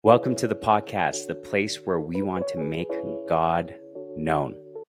Welcome to the podcast, the place where we want to make God known.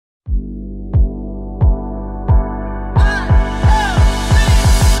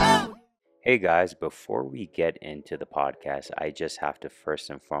 Hey guys, before we get into the podcast, I just have to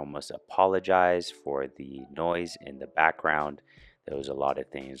first and foremost apologize for the noise in the background. There was a lot of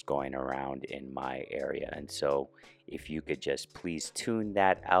things going around in my area. And so if you could just please tune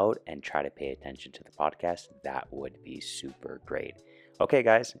that out and try to pay attention to the podcast, that would be super great. Okay,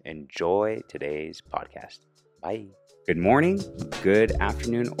 guys, enjoy today's podcast. Bye. Good morning, good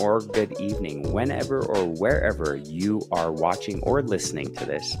afternoon, or good evening. Whenever or wherever you are watching or listening to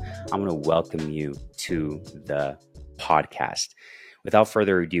this, I'm going to welcome you to the podcast. Without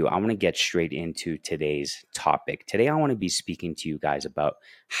further ado, I want to get straight into today's topic. Today, I want to be speaking to you guys about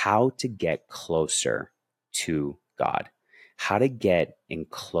how to get closer to God, how to get in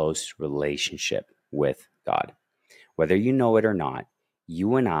close relationship with God. Whether you know it or not,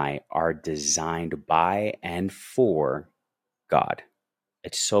 you and I are designed by and for God.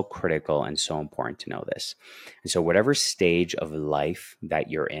 It's so critical and so important to know this. And so whatever stage of life that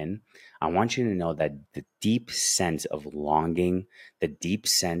you're in, I want you to know that the deep sense of longing, the deep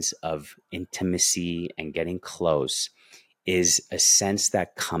sense of intimacy and getting close is a sense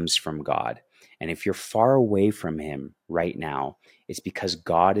that comes from God. And if you're far away from Him right now, it's because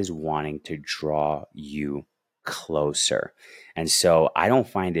God is wanting to draw you closer. And so I don't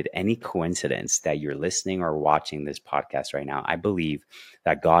find it any coincidence that you're listening or watching this podcast right now. I believe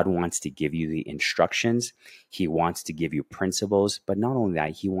that God wants to give you the instructions. He wants to give you principles, but not only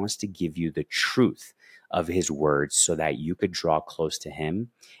that, He wants to give you the truth of His words so that you could draw close to Him.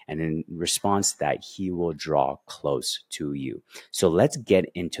 And in response to that, He will draw close to you. So let's get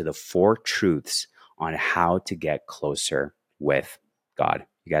into the 4 truths on how to get closer with God.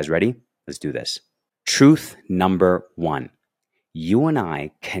 You guys ready? Let's do this. Truth number 1. You and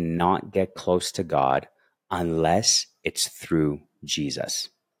I cannot get close to God unless it's through Jesus.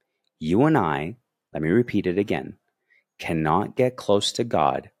 You and I, let me repeat it again, cannot get close to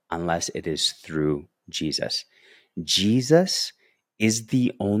God unless it is through Jesus. Jesus is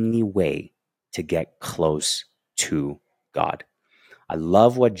the only way to get close to God. I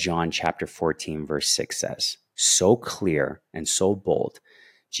love what John chapter 14 verse 6 says. So clear and so bold.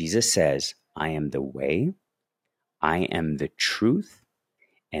 Jesus says, I am the way, I am the truth,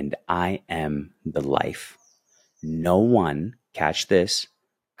 and I am the life. No one, catch this,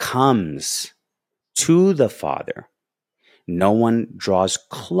 comes to the Father. No one draws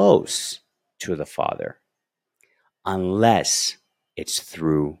close to the Father unless it's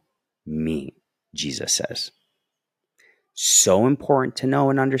through me, Jesus says. So important to know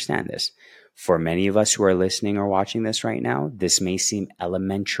and understand this. For many of us who are listening or watching this right now, this may seem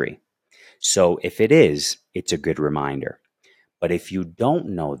elementary. So if it is, it's a good reminder. But if you don't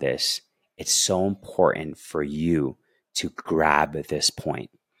know this, it's so important for you to grab this point.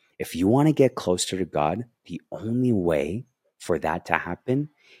 If you want to get closer to God, the only way for that to happen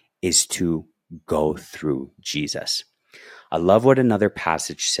is to go through Jesus. I love what another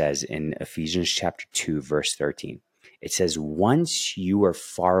passage says in Ephesians chapter 2, verse 13. It says, once you are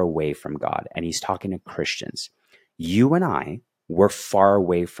far away from God, and he's talking to Christians, you and I were far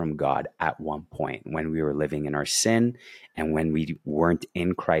away from God at one point when we were living in our sin and when we weren't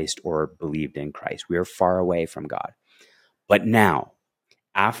in Christ or believed in Christ. We were far away from God. But now,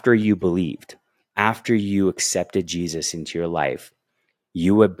 after you believed, after you accepted Jesus into your life,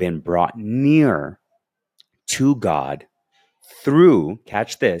 you have been brought near to God through,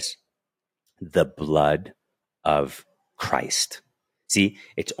 catch this, the blood of Christ. See,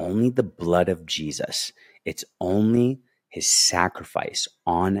 it's only the blood of Jesus. It's only his sacrifice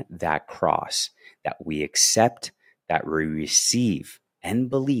on that cross that we accept, that we receive and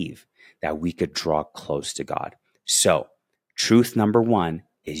believe that we could draw close to God. So, truth number 1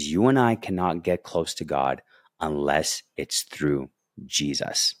 is you and I cannot get close to God unless it's through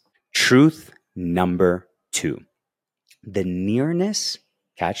Jesus. Truth number 2. The nearness,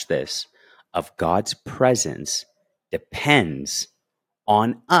 catch this, of God's presence depends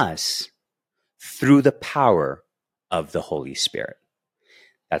on us through the power of the Holy Spirit.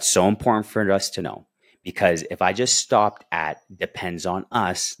 That's so important for us to know, because if I just stopped at depends on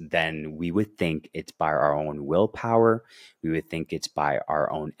us, then we would think it's by our own willpower. We would think it's by our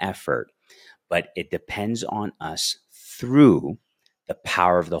own effort, but it depends on us through the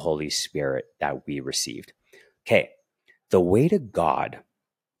power of the Holy Spirit that we received. Okay. The way to God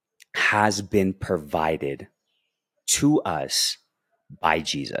has been provided to us by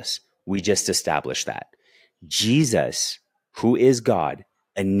Jesus. We just established that. Jesus, who is God,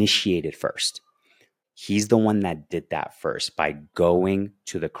 initiated first. He's the one that did that first by going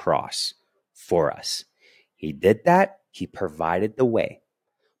to the cross for us. He did that. He provided the way.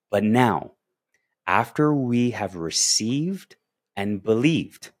 But now, after we have received and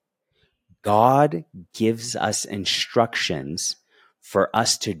believed, God gives us instructions for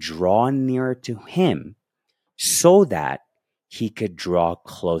us to draw nearer to Him so that He could draw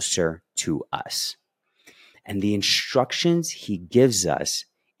closer to us. And the instructions He gives us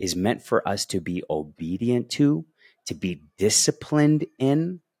is meant for us to be obedient to be disciplined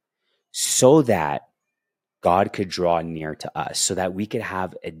in, so that God could draw near to us, so that we could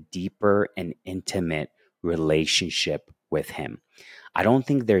have a deeper and intimate relationship with Him. I don't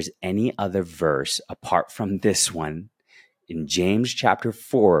think there's any other verse apart from this one in James chapter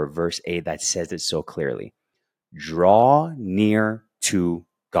 4, verse 8, that says it so clearly. Draw near to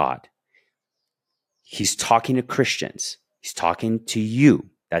God. He's talking to Christians. He's talking to you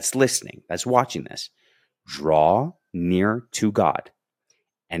that's listening, that's watching this. Draw near to God.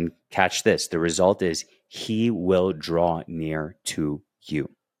 And catch this, the result is He will draw near to you.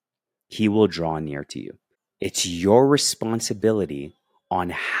 He will draw near to you. It's your responsibility on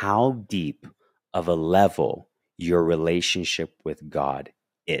how deep of a level your relationship with God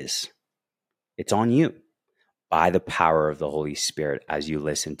is. It's on you by the power of the Holy Spirit as you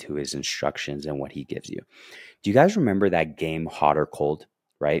listen to His instructions and what He gives you. Do you guys remember that game Hot or Cold,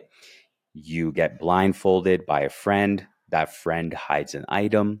 right? You get blindfolded by a friend. That friend hides an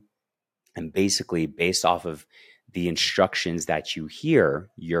item. And basically, based off of the instructions that you hear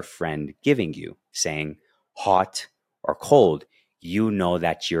your friend giving you, saying hot or cold, you know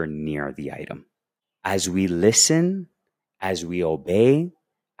that you're near the item. As we listen, as we obey,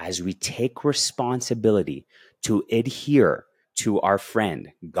 as we take responsibility to adhere to our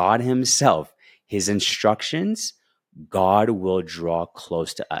friend, God Himself, His instructions, God will draw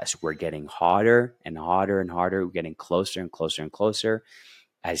close to us. We're getting hotter and hotter and hotter. We're getting closer and closer and closer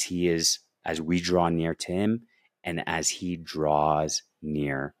as we draw near to Him and as He draws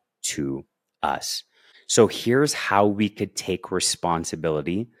near to us. So here's how we could take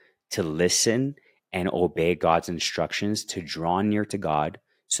responsibility to listen and obey God's instructions to draw near to God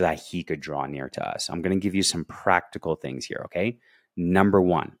so that He could draw near to us. I'm going to give you some practical things here, okay? Number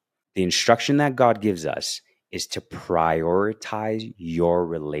one, the instruction that God gives us is to prioritize your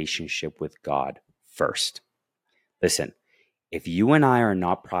relationship with God first. Listen, if you and I are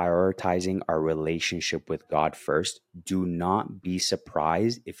not prioritizing our relationship with God first, do not be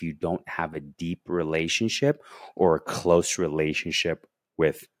surprised if you don't have a deep relationship or a close relationship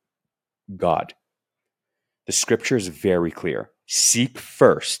with God. The scripture is very clear. Seek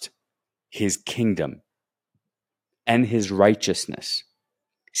first His kingdom and His righteousness.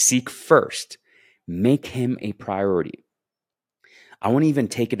 Seek first. Make Him a priority. I want to even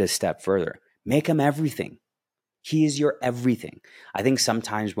take it a step further. Make Him everything. He is your everything. I think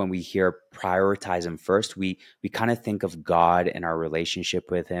sometimes when we hear prioritize Him first, we kind of think of God and our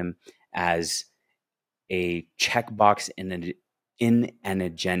relationship with Him as a checkbox in an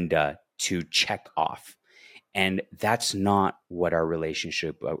agenda to check off. And that's not what our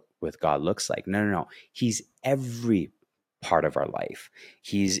relationship with God looks like. No. He's every part of our life.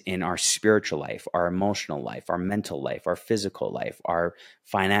 He's in our spiritual life, our emotional life, our mental life, our physical life, our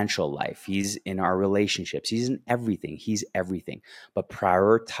financial life. He's in our relationships. He's in everything. He's everything. But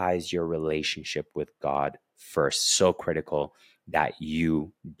prioritize your relationship with God first. So critical that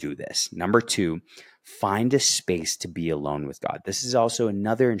you do this. Number two, find a space to be alone with God. This is also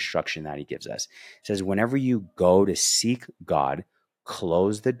another instruction that He gives us. It says, whenever you go to seek God,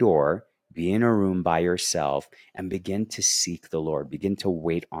 close the door, be in a room by yourself, and begin to seek the Lord. Begin to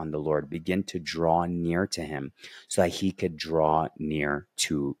wait on the Lord. Begin to draw near to Him so that He could draw near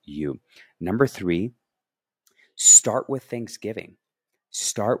to you. Number three, start with thanksgiving.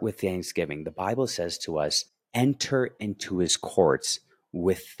 Start with thanksgiving. The Bible says to us, enter into His courts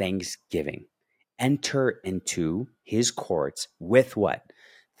with thanksgiving. Enter into His courts with what?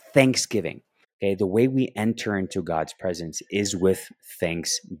 Thanksgiving. Okay, the way we enter into God's presence is with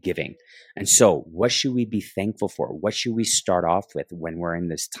thanksgiving. And so, what should we be thankful for? What should we start off with when we're in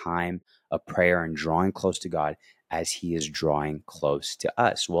this time of prayer and drawing close to God as He is drawing close to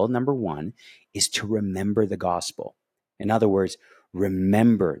us? Well, number one is to remember the gospel. In other words,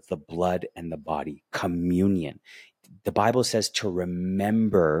 remember the blood and the body, communion. The Bible says to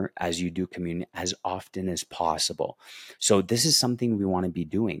remember as you do communion as often as possible. So this is something we want to be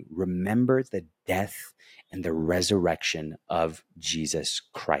doing. Remember the death and the resurrection of Jesus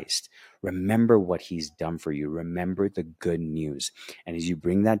Christ. Remember what He's done for you. Remember the good news. And as you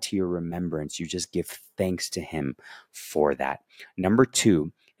bring that to your remembrance, you just give thanks to Him for that. Number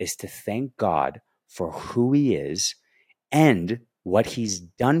two is to thank God for who he is and what he's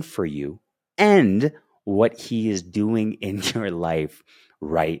done for you and what he is doing in your life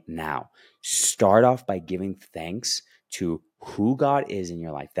right now. Start off by giving thanks to who God is in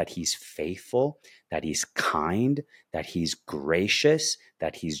your life, that he's faithful, that he's kind, that he's gracious,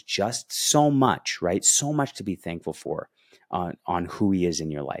 that he's just so much, right? So much to be thankful for on who he is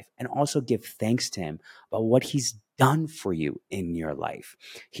in your life. And also give thanks to him about what he's done for you in your life.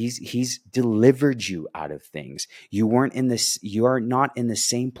 He's delivered you out of things. You are not in the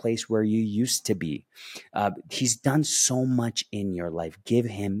same place where you used to be. He's done so much in your life. Give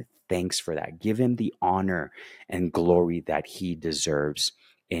him thanks for that. Give him the honor and glory that he deserves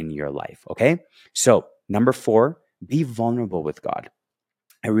in your life. Okay. So number 4, be vulnerable with God.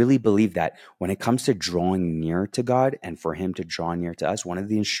 I really believe that when it comes to drawing near to God and for him to draw near to us, one of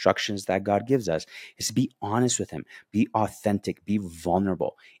the instructions that God gives us is to be honest with him, be authentic, be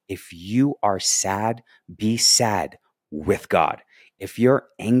vulnerable. If you are sad, be sad with God. If you're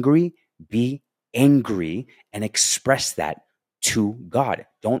angry, be angry and express that to God.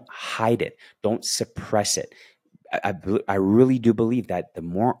 Don't hide it. Don't suppress it. I really do believe that the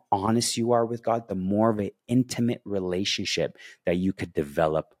more honest you are with God, the more of an intimate relationship that you could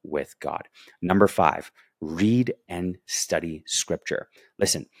develop with God. Number 5, read and study scripture.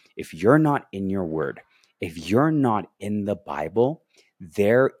 Listen, if you're not in your word, if you're not in the Bible,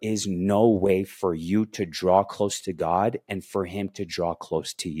 there is no way for you to draw close to God and for him to draw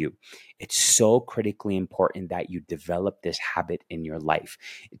close to you. It's so critically important that you develop this habit in your life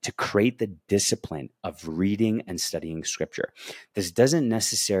to create the discipline of reading and studying scripture. This doesn't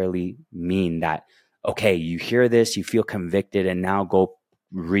necessarily mean that, okay, you hear this, you feel convicted, and now go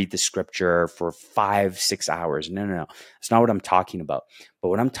read the scripture for 5-6 hours. No. That's not what I'm talking about. But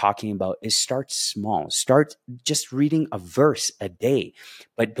what I'm talking about is start small. Start just reading a verse a day,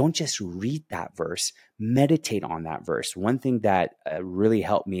 but don't just read that verse. Meditate on that verse. One thing that really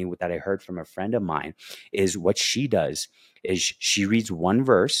helped me with that I heard from a friend of mine is what she does is she reads one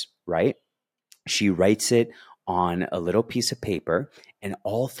verse, right? She writes it on a little piece of paper, and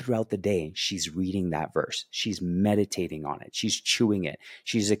all throughout the day, she's reading that verse. She's meditating on it. She's chewing it.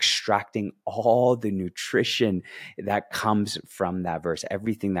 She's extracting all the nutrition that comes from that verse,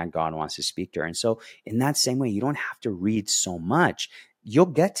 everything that God wants to speak to her. And so, in that same way, you don't have to read so much. You'll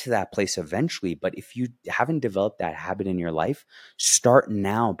get to that place eventually. But if you haven't developed that habit in your life, start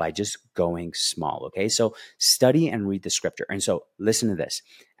now by just going small. Okay. So study and read the scripture. And so listen to this.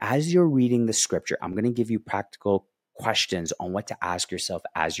 As you're reading the scripture, I'm going to give you practical questions on what to ask yourself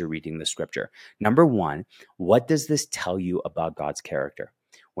as you're reading the scripture. Number 1, what does this tell you about God's character?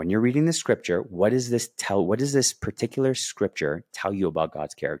 When you're reading the scripture, what does this particular scripture tell you about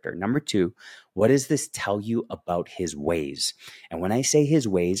God's character? Number 2, what does this tell you about his ways? And when I say his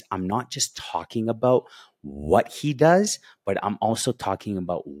ways, I'm not just talking about what he does, but I'm also talking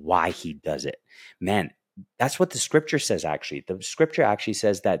about why he does it. Man, that's what the scripture says, actually. The scripture actually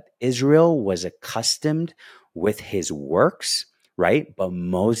says that Israel was accustomed with his works, right? But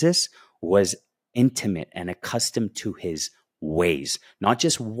Moses was intimate and accustomed to his ways, not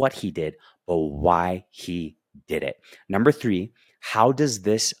just what he did, but why he did it. Number 3, how does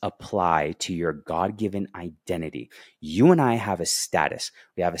this apply to your God-given identity? You and I have a status.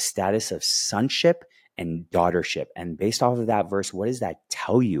 We have a status of sonship and daughtership. And based off of that verse, what does that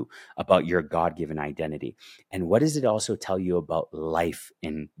tell you about your God-given identity? And what does it also tell you about life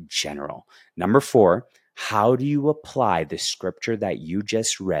in general? Number 4, how do you apply the scripture that you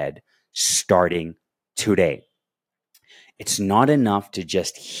just read starting today? It's not enough to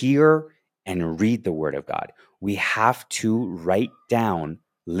just hear and read the word of God. We have to write down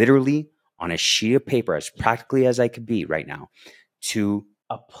literally on a sheet of paper, as practically as I could be right now, to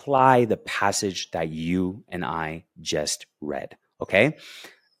apply the passage that you and I just read. Okay?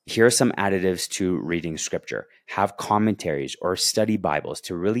 Here are some additives to reading scripture. Have commentaries or study Bibles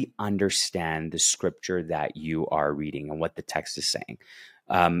to really understand the scripture that you are reading and what the text is saying.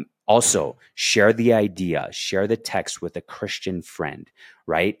 Also, share the idea, share the text with a Christian friend,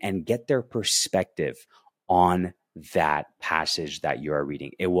 right? And get their perspective on that passage that you are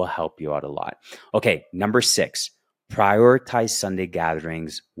reading. It will help you out a lot. Okay, number 6, prioritize Sunday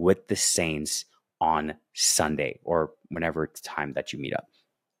gatherings with the saints on Sunday or whenever it's time that you meet up.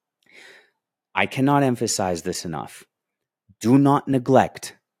 I cannot emphasize this enough. Do not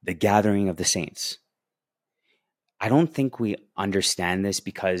neglect the gathering of the saints. I don't think we understand this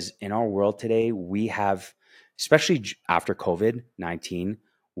because in our world today, we have, especially after COVID-19,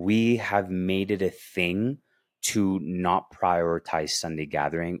 we have made it a thing to not prioritize Sunday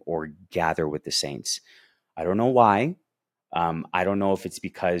gathering or gather with the saints. I don't know why. I don't know if it's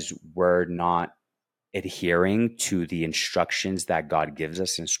because we're not adhering to the instructions that God gives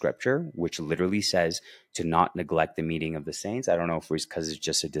us in scripture, which literally says to not neglect the meeting of the saints. I don't know if it's because it's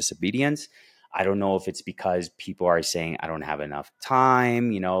just a disobedience. I don't know if it's because people are saying, I don't have enough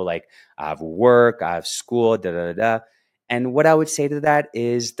time, like I have work, I have school, da da da da. And what I would say to that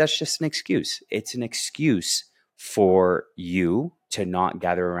is that's just an excuse. It's an excuse for you to not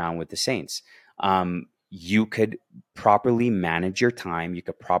gather around with the saints. You could properly manage your time. You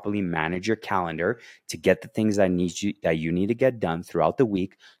could properly manage your calendar to get the things that you need to get done throughout the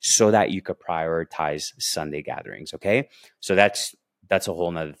week, so that you could prioritize Sunday gatherings. Okay, so that's a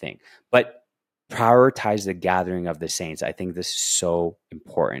whole nother thing. But prioritize the gathering of the saints. I think this is so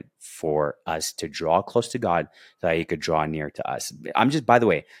important for us to draw close to God, so that He could draw near to us. By the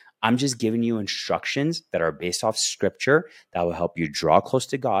way, I'm just giving you instructions that are based off scripture that will help you draw close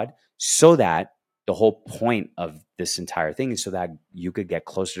to God, so that the whole point of this entire thing is so that you could get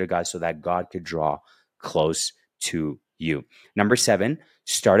closer to God, so that God could draw close to you. Number 7,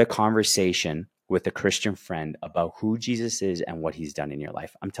 start a conversation with a Christian friend about who Jesus is and what He's done in your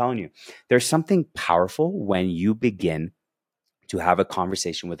life. I'm telling you, there's something powerful when you begin to have a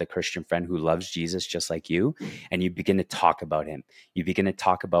conversation with a Christian friend who loves Jesus just like you, and you begin to talk about Him. You begin to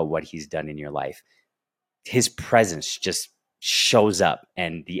talk about what He's done in your life. His presence just shows up,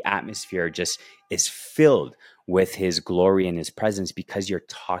 and the atmosphere just is filled with His glory and His presence, because you're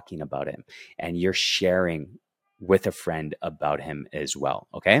talking about Him and you're sharing with a friend about Him as well.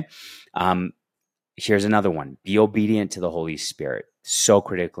 Okay. Here's another one. Be obedient to the Holy Spirit. So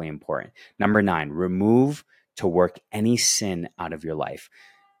critically important. Number 9, remove to work any sin out of your life.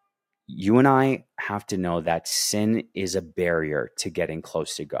 You and I have to know that sin is a barrier to getting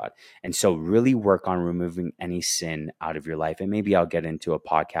close to God. And so really work on removing any sin out of your life. And maybe I'll get into a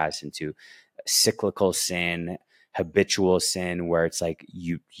podcast into cyclical sin, habitual sin, where it's like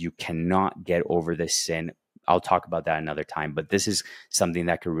you cannot get over this sin. I'll talk about that another time, but this is something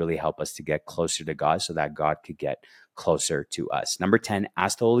that could really help us to get closer to God, so that God could get closer to us. Number 10,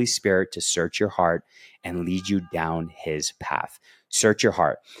 ask the Holy Spirit to search your heart and lead you down His path. Search your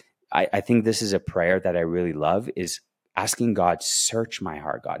heart. I think this is a prayer that I really love, is asking God, search my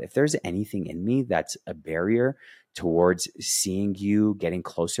heart, God. If there's anything in me that's a barrier towards seeing you, getting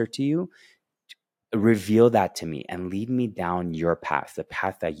closer to you, reveal that to me and lead me down your path, the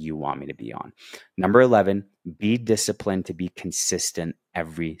path that you want me to be on. Number 11, be disciplined to be consistent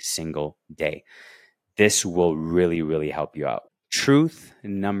every single day. This will really, really help you out. Truth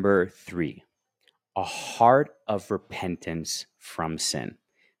number 3, a heart of repentance from sin.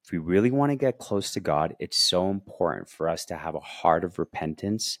 If we really want to get close to God, it's so important for us to have a heart of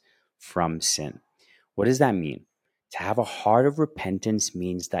repentance from sin. What does that mean? To have a heart of repentance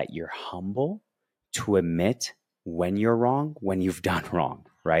means that you're humble to admit when you're wrong, when you've done wrong,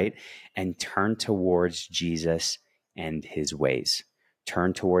 right? And turn towards Jesus and His ways.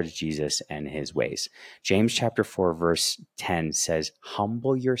 Turn towards Jesus and His ways. James chapter 4, verse 10 says,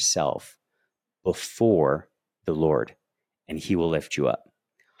 humble yourself before the Lord, and He will lift you up.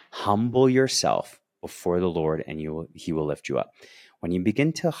 Humble yourself before the Lord, and He will lift you up. When you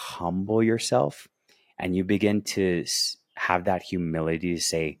begin to humble yourself and you begin to have that humility to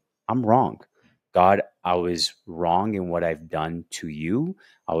say, I'm wrong. God, I was wrong in what I've done to you.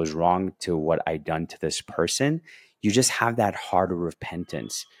 I was wrong to what I've done to this person. You just have that heart of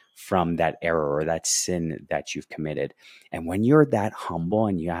repentance from that error or that sin that you've committed. And when you're that humble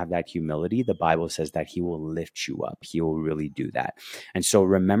and you have that humility, the Bible says that He will lift you up. He will really do that. And so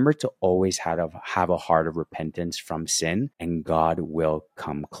remember to always have a heart of repentance from sin, and God will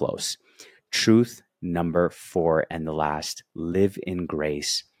come close. Truth number 4 and the last, live in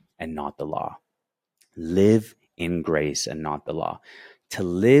grace and not the law. Live in grace and not the law. To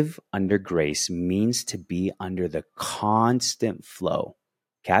live under grace means to be under the constant flow.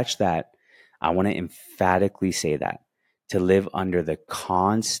 Catch that. I want to emphatically say that. To live under the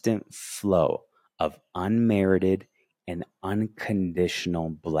constant flow of unmerited and unconditional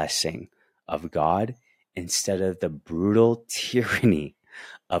blessing of God, instead of the brutal tyranny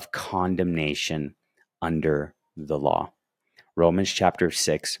of condemnation under the law. Romans chapter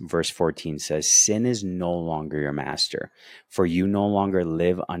 6, verse 14 says, sin is no longer your master, for you no longer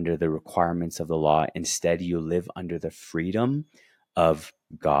live under the requirements of the law. Instead, you live under the freedom of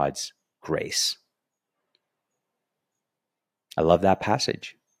God's grace. I love that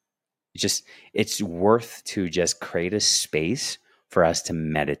passage. It's worth to just create a space for us to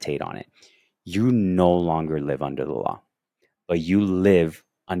meditate on it. You no longer live under the law, but you live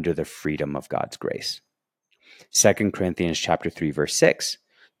under the freedom of God's grace. 2 Corinthians chapter 3, verse 6,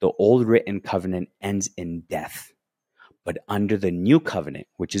 the old written covenant ends in death, but under the new covenant,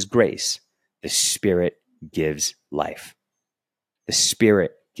 which is grace, The Spirit gives life. The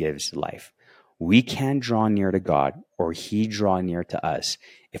Spirit gives life. We can't draw near to God or He draw near to us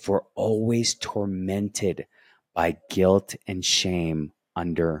if we're always tormented by guilt and shame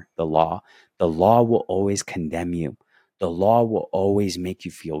under the law. The law will always condemn you. The law will always make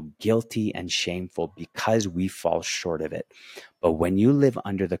you feel guilty and shameful because we fall short of it. But when you live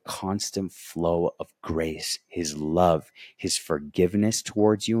under the constant flow of grace, His love, His forgiveness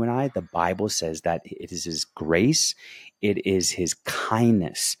towards you and I, the Bible says that it is His grace, it is His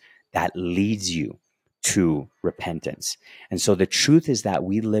kindness that leads you to repentance. And so the truth is that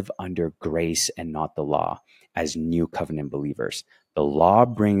we live under grace and not the law as new covenant believers. The law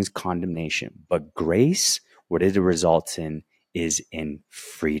brings condemnation, but grace, what it results in, is in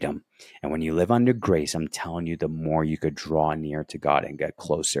freedom. And when you live under grace, I'm telling you, the more you could draw near to God and get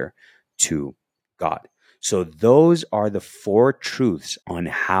closer to God. So those are the 4 truths on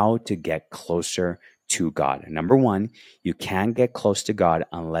how to get closer to God. Number 1, you can't get close to God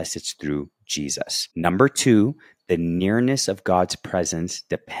unless it's through Jesus. Number 2, the nearness of God's presence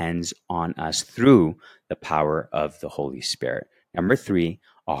depends on us through the power of the Holy Spirit. Number 3,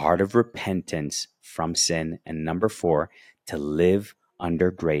 a heart of repentance from sin. And number 4, to live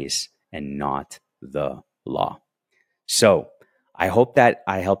under grace and not the law. So I hope that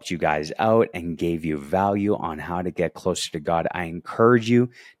I helped you guys out and gave you value on how to get closer to God. I encourage you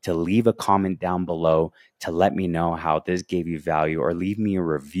to leave a comment down below to let me know how this gave you value, or leave me a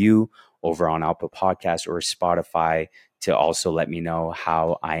review over on Apple Podcasts or Spotify to also let me know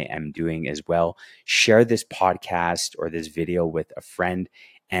how I am doing as well. Share this podcast or this video with a friend.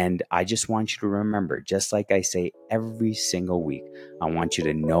 And I just want you to remember, just like I say every single week, I want you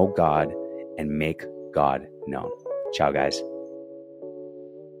to know God and make God known. Ciao, guys.